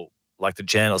people like the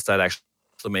channels that actually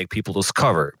make people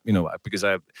discover, you know, because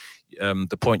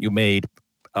the point you made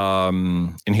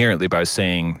inherently by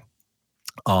saying,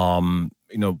 you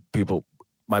know, people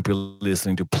might be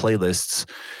listening to playlists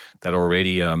that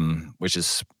already, which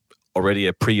is already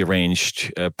a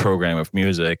prearranged program of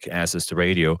music, as is the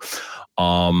radio.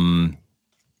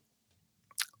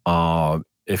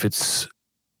 If it's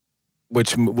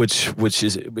which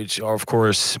are of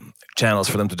course channels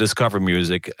for them to discover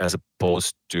music, as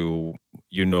opposed to,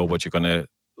 you know, what you're gonna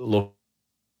look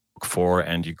for,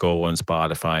 and you go on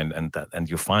Spotify and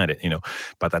you find it. You know,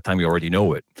 by that time you already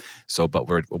know it. So, but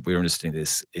what we're interested in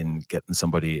is in getting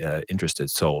somebody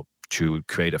interested. So to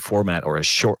create a format or a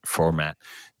short format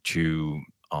to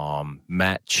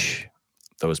match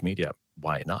those media,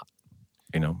 why not?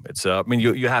 You know, it's I mean,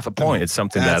 you have a point. It's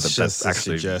something That's that's just a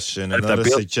actually suggestion. that Another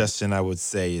built. suggestion I would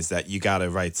say is that you got to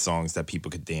write songs that people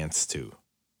could dance to.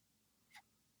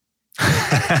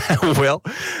 Well,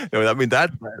 you know, I mean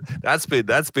that's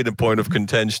been a point of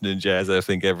contention in jazz, I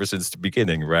think, ever since the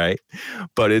beginning, right?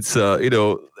 But it's you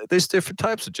know, there's different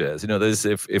types of jazz. You know, there's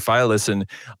if I listen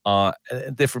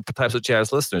different types of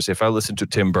jazz listeners. If I listen to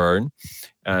Tim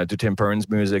Byrne's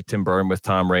music, Tim Byrne with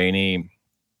Tom Rainey,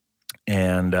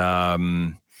 and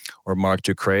or Mark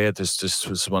Ducrea. This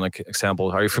was one example.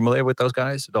 Are you familiar with those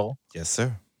guys at all? Yes,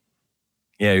 sir.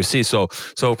 Yeah, you see, so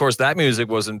of course that music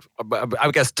wasn't. I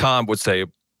guess Tom would say,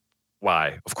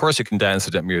 "Why? Of course you can dance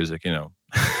to that music, you know."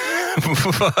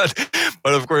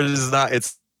 but of course it's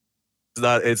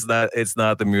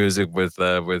not the music with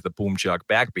the boom chuck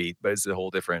backbeat, but it's a whole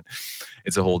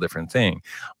different thing.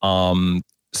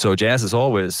 So jazz has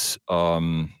always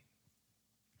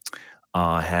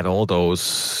had all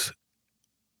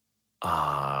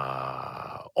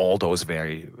those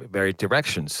very very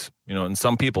directions, you know. And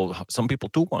some people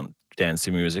do want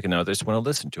dancing music, and others want to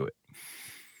listen to it,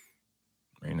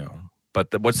 you know. But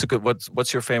what's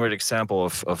your favorite example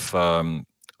of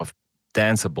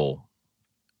danceable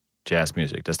jazz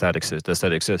music? Does that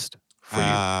exist for you?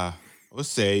 I would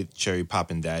say Cherry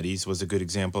Poppin' Daddies was a good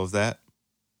example of that.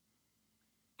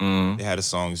 Mm, They had a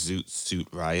song Zoot Suit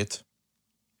Riot.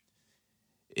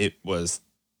 It was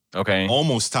okay.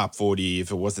 almost top 40.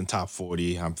 If it wasn't top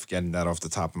 40, I'm forgetting that off the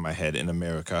top of my head, in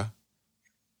America.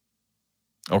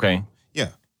 Okay. Yeah.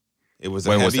 It was a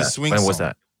When was heavy that? swing When song. was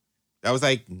that? That was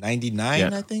like 99,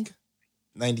 Yeah. I think.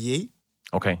 98.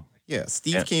 Okay. Yeah,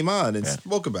 Steve Yeah. came on and Yeah.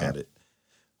 spoke about it.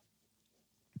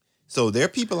 So there are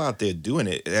people out there doing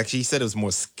it. Actually, he said it was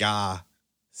more ska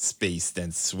space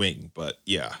than swing, but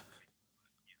yeah.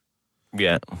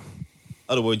 Yeah.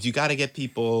 other words, you got to get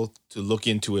people to look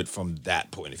into it from that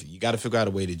point of view. You got to figure out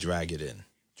a way to drag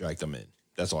them in.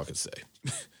 That's all I can say.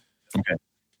 Okay.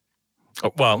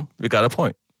 Oh, well, we got a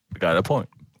point.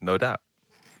 No doubt.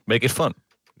 Make it fun.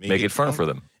 Make it fun for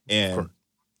them. And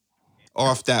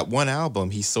off that one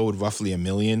album, he sold roughly 1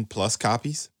 million plus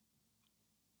copies.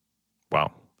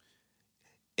 Wow.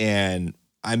 And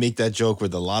I make that joke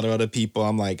with a lot of other people.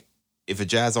 I'm like, if a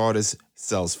jazz artist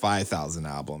sells 5,000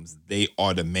 albums, they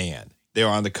are the man. They're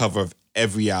on the cover of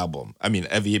every album. I mean,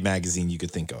 every magazine you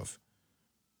could think of.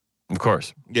 Of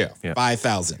course. Yeah.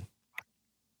 5,000.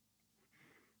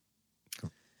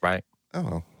 Right.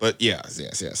 Oh, but yes.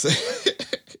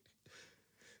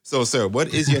 So, sir,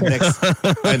 what is your next?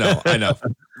 I know.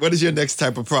 What is your next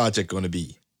type of project going to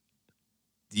be?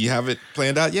 Do you have it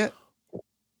planned out yet?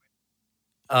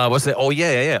 What's that? Oh,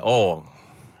 yeah. Oh,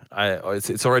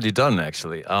 it's already done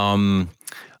actually. Nice.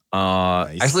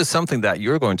 Actually, something that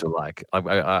you're going to like. I'm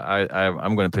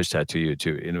going to pitch that to you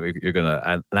too. You know, you're gonna.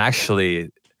 And actually,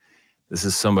 this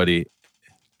is somebody.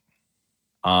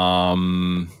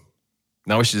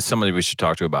 Now we should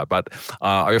talk to about. But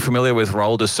are you familiar with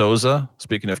Raul de Souza?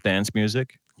 Speaking of dance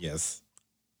music. Yes.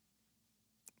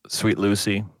 Sweet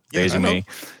Lucy, Yeah, Daisy I know. May.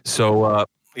 So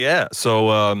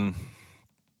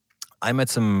I met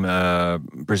some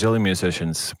Brazilian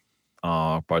musicians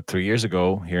about 3 years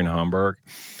ago here in Hamburg,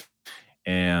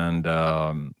 and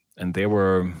they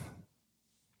were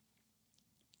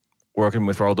working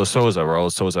with Raul de Souza. Raul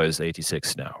de Souza is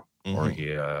 86 now, or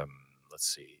he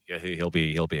let's see, yeah, he'll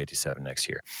be 87 next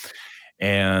year,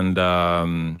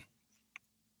 and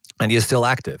he's still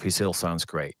active. He still sounds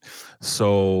great.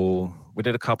 So we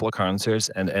did a couple of concerts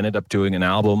and ended up doing an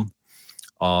album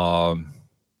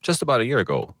just about a year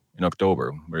ago in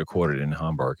October. We recorded in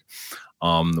Hamburg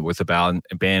with a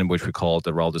band which we called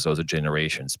the Raul de Souza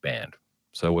Generations Band.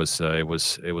 So it was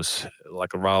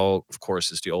like Raul, of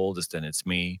course, is the oldest, and it's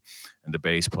me and the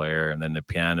bass player, and then the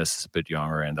pianist is a bit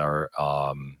younger, and our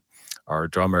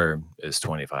drummer is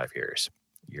 25 years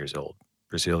old,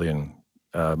 Brazilian.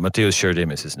 Matheus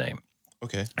Jardim is his name.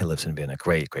 Okay. He lives in Vienna.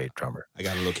 Great drummer. I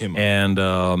got to look him up. And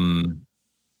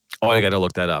I got to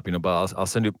look that up, but I'll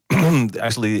send you.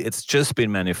 Actually, it's just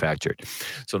been manufactured.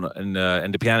 So and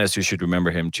the pianist, you should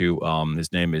remember him too.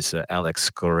 His name is Alex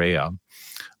Correa.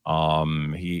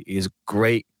 He is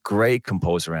great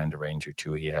composer and arranger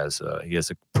too. He has a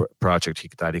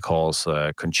project that he calls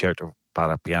Concerto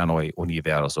para Piano e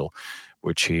Universo,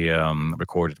 which he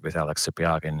recorded with Alex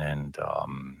Sapiagin and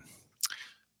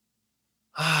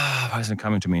why isn't it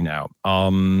coming to me now?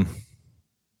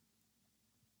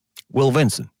 Will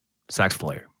Vincent, sax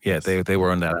player. Yeah, they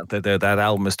were on that. That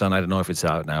album is done. I don't know if it's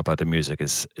out now, but the music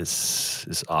is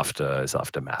off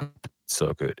the map. It's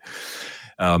so good.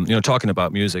 Talking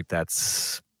about music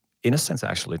that's in a sense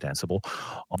actually danceable,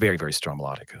 very very strong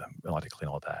melodically and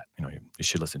all that. You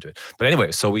should listen to it. But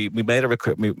anyway, so we made a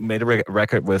record. We made a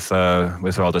record with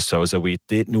Raul de Souza. We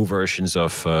did new versions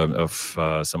of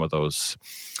some of those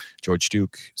George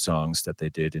Duke songs that they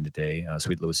did in the day,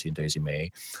 Sweet Lucy and Daisy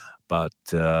May. But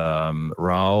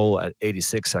Raul at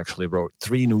 86 actually wrote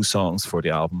 3 new songs for the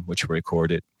album, which were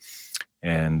recorded.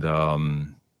 And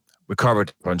we covered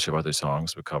a bunch of other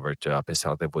songs. We covered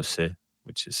Apesar de Você,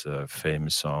 which is a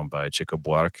famous song by Chico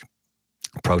Buarque,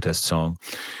 a protest song.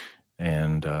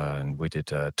 And we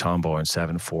did Tomboy and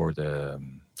 7/4, the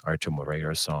Artur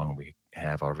Moreira song. We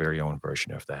have our very own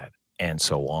version of that, and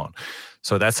so on.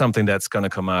 So that's something that's going to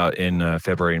come out in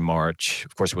February and March.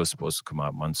 Of course, it was supposed to come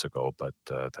out months ago, but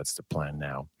that's the plan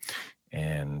now.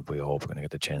 And we hope we're going to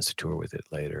get the chance to tour with it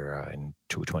later in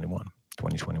 2021.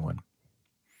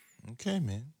 Okay,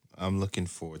 man. I'm looking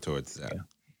forward towards that. Yeah.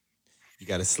 You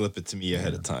got to slip it to me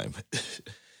ahead of time.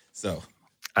 So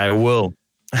I will.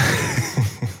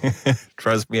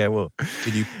 Trust me, I will.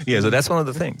 Yeah, so that's one of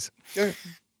the things. Yeah.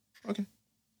 Okay.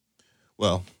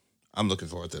 Well, I'm looking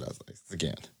forward to that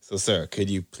again. So, Sarah, could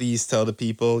you please tell the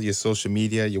people your social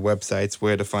media, your websites,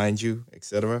 where to find you,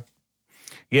 etc.?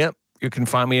 Yep. You can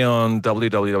find me on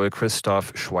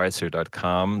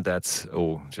www.christophschweitzer.com. That's,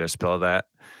 did I spell that?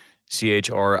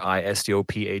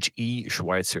 CHRISTOPHE.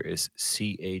 Schweitzer is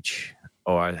CH.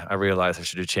 I realized I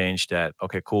should have changed that.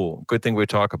 Okay, cool. Good thing we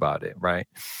talk about it, right?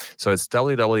 So it's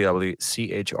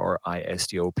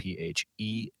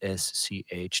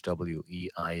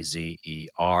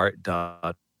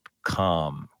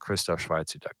www.CHRISTOPHESCHWEIZER.com,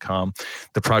 ChristophSchweitzer.com.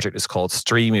 The project is called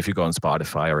Stream. If you go on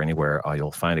Spotify or anywhere,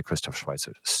 you'll find it, Christoph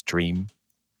Schweitzer Stream,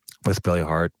 with Billy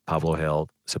Hart, Pablo Held,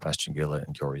 Sebastian Gilla,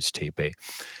 and Joris Tepe.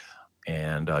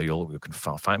 And you can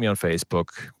find me on Facebook,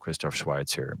 Christoph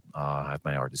Schweitzer. I have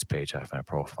my artist page, I have my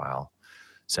profile.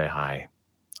 Say hi.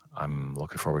 I'm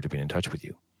looking forward to being in touch with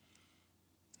you.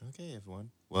 Okay,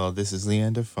 everyone. Well, this is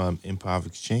Leander from Improv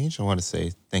Exchange. I want to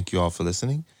say thank you all for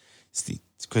listening.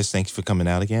 Chris, thanks for coming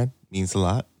out again. Means a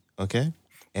lot. Okay?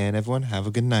 And everyone, have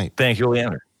a good night. Thank you,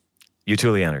 Leander. You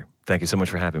too, Leander. Thank you so much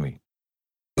for having me.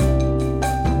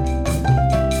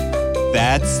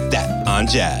 That's that on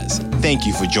jazz. Thank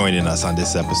you for joining us on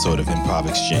this episode of Improv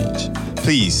Exchange.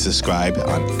 Please subscribe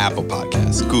on Apple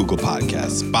Podcasts, Google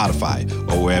Podcasts, Spotify,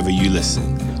 or wherever you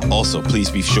listen. Also, please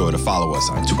be sure to follow us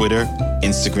on Twitter,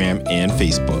 Instagram, and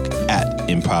Facebook at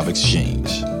Improv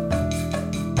Exchange.